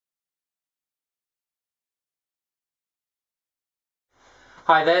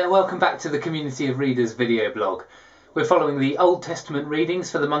Hi there, welcome back to the Community of Readers video blog. We're following the Old Testament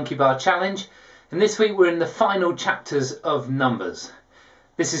readings for the Monkey Bar Challenge, and this week we're in the final chapters of Numbers.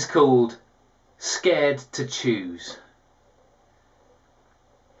 This is called Scared to Choose.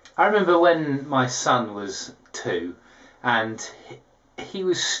 I remember when my son was 2 and he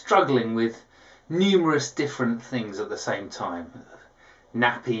was struggling with numerous different things at the same time.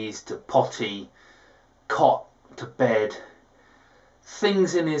 Nappies to potty, cot to bed.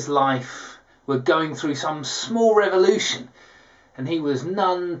 Things in his life were going through some small revolution, and he was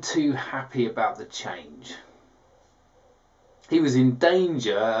none too happy about the change. He was in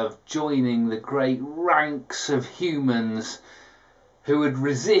danger of joining the great ranks of humans who would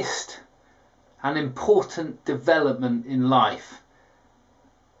resist an important development in life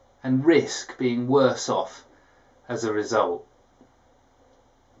and risk being worse off as a result.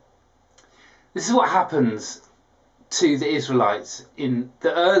 This is what happens to the Israelites in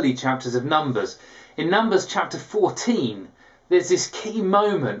the early chapters of Numbers. In Numbers chapter 14, there's this key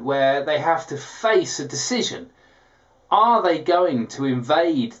moment where they have to face a decision. Are they going to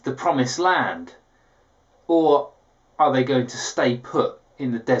invade the promised land, or are they going to stay put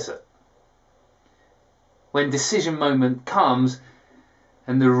in the desert? When decision moment comes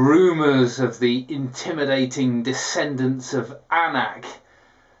and the rumours of the intimidating descendants of Anak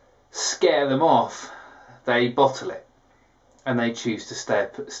scare them off, they bottle it and they choose to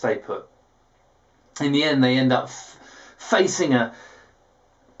stay put. In the end, they end up facing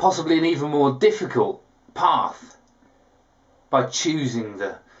possibly an even more difficult path by choosing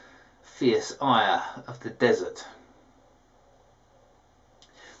the fierce ire of the desert.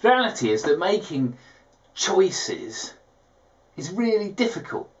 The reality is that making choices is really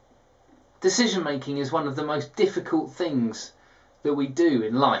difficult. Decision making is one of the most difficult things that we do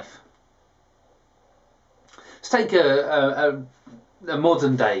in life. Let's take a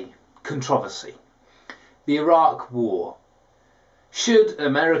modern day controversy, the Iraq War. Should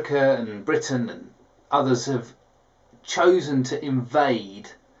America and Britain and others have chosen to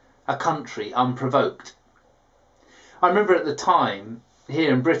invade a country unprovoked? I remember at the time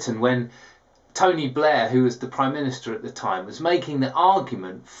here in Britain when Tony Blair, who was the Prime Minister at the time, was making the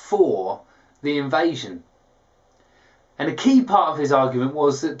argument for the invasion. And a key part of his argument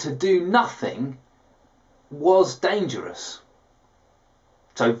was that to do nothing was dangerous.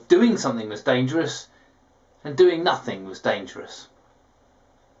 So doing something was dangerous and doing nothing was dangerous.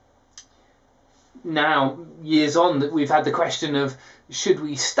 Now, years on, we've had the question of should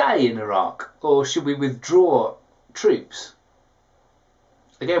we stay in Iraq or should we withdraw troops?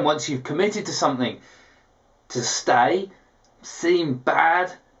 Again, once you've committed to something, to stay seemed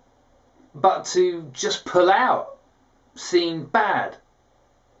bad, but to just pull out seemed bad.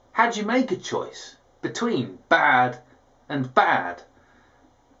 How do you make a choice between bad and bad?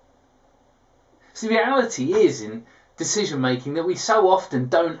 So the reality is in decision making that we so often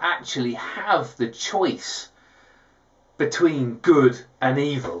don't actually have the choice between good and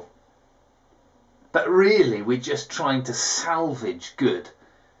evil, but really we're just trying to salvage good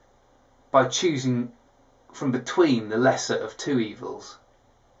by choosing from between the lesser of two evils.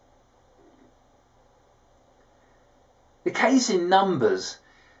 The case in Numbers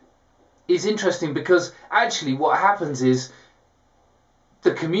is interesting because actually what happens is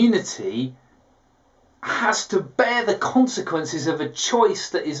the community has to bear the consequences of a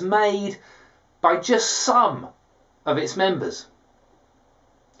choice that is made by just some of its members.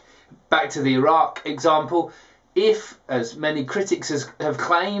 Back to the Iraq example, if, as many critics have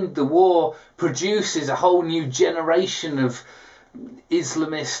claimed, the war produces a whole new generation of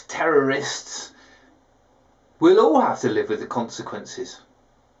Islamist terrorists, we'll all have to live with the consequences,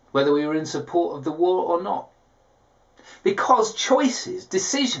 whether we were in support of the war or not. Because choices,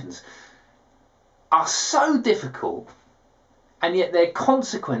 decisions, are so difficult, and yet their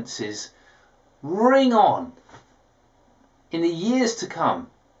consequences ring on in the years to come.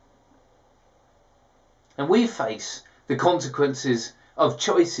 And we face the consequences of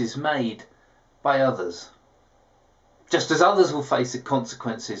choices made by others, just as others will face the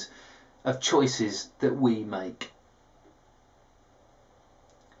consequences of choices that we make.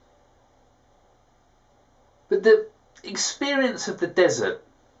 But the experience of the desert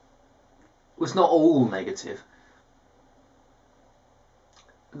was not all negative.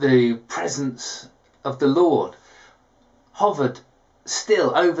 The presence of the Lord hovered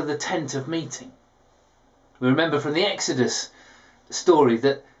still over the tent of meeting. We remember from the Exodus story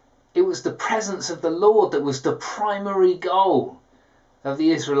that it was the presence of the Lord that was the primary goal of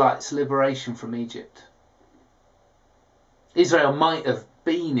the Israelites' liberation from Egypt. Israel might have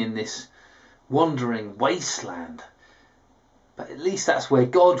been in this wandering wasteland, But at least that's where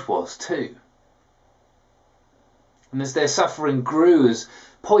God was too. And as their suffering grew, as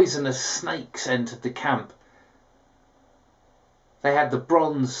poisonous snakes entered the camp, they had the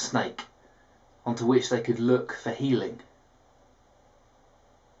bronze snake onto which they could look for healing.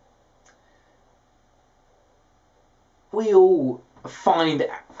 We all find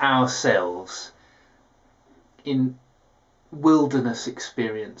ourselves in wilderness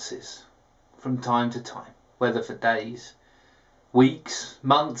experiences from time to time, whether for days, weeks,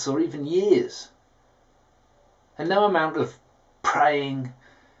 months, or even years. And no amount of praying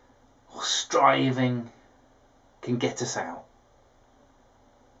or striving can get us out.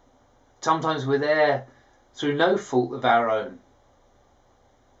 Sometimes we're there through no fault of our own.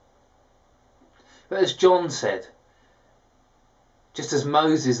 But as John said, just as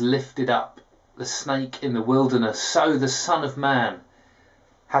Moses lifted up the snake in the wilderness, so the Son of Man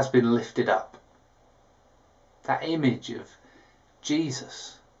has been lifted up. That image of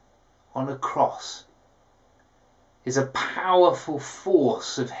Jesus on a cross is a powerful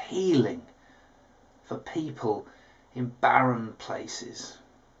force of healing for people in barren places.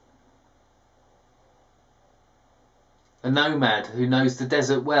 A nomad who knows the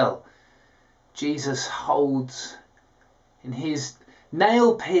desert well, Jesus holds in his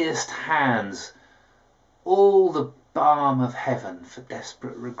nail-pierced hands all the balm of heaven for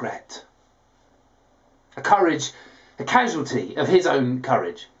desperate regret. A casualty of his own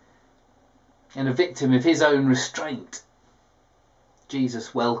courage, and a victim of his own restraint.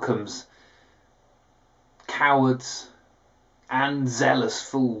 Jesus welcomes cowards and zealous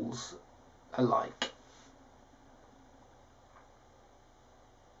fools alike.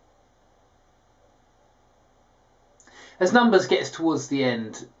 As Numbers gets towards the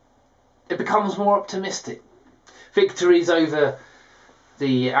end, it becomes more optimistic. Victories over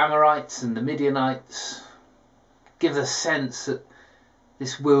the Amorites and the Midianites give a sense that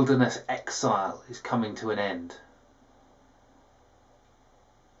this wilderness exile is coming to an end.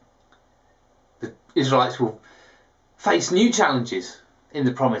 The Israelites will face new challenges in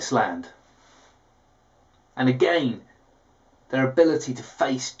the Promised Land. And again, their ability to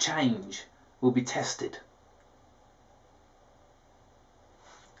face change will be tested.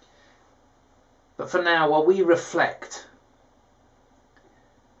 But for now, while we reflect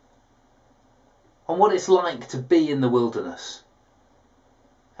on what it's like to be in the wilderness,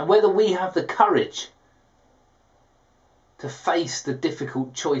 and whether we have the courage to face the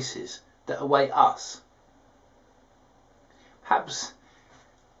difficult choices that await us, perhaps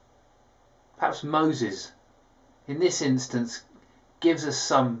Moses, in this instance, gives us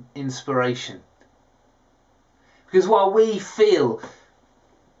some inspiration. Because while we feel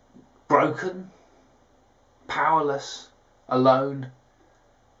broken, powerless, alone,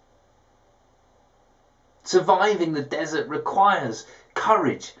 surviving the desert requires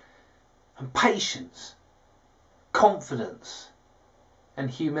courage and patience, confidence and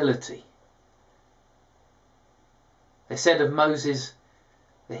humility. They said of Moses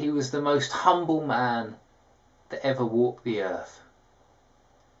that he was the most humble man that ever walked the earth.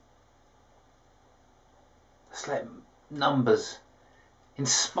 Let's let Numbers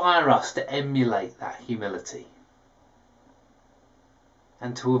inspire us to emulate that humility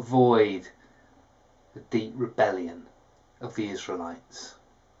and to avoid the deep rebellion of the Israelites.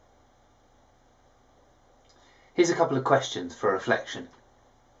 Here's a couple of questions for reflection.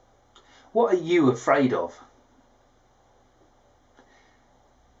 What are you afraid of?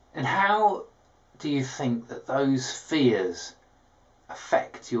 And how do you think that those fears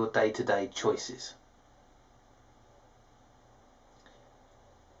affect your day-to-day choices?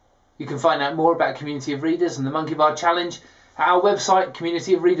 You can find out more about Community of Readers and the Monkey Bar Challenge at our website,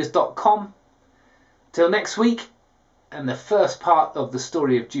 communityofreaders.com. Till next week, and the first part of the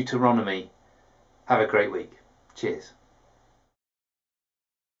story of Deuteronomy, have a great week. Cheers.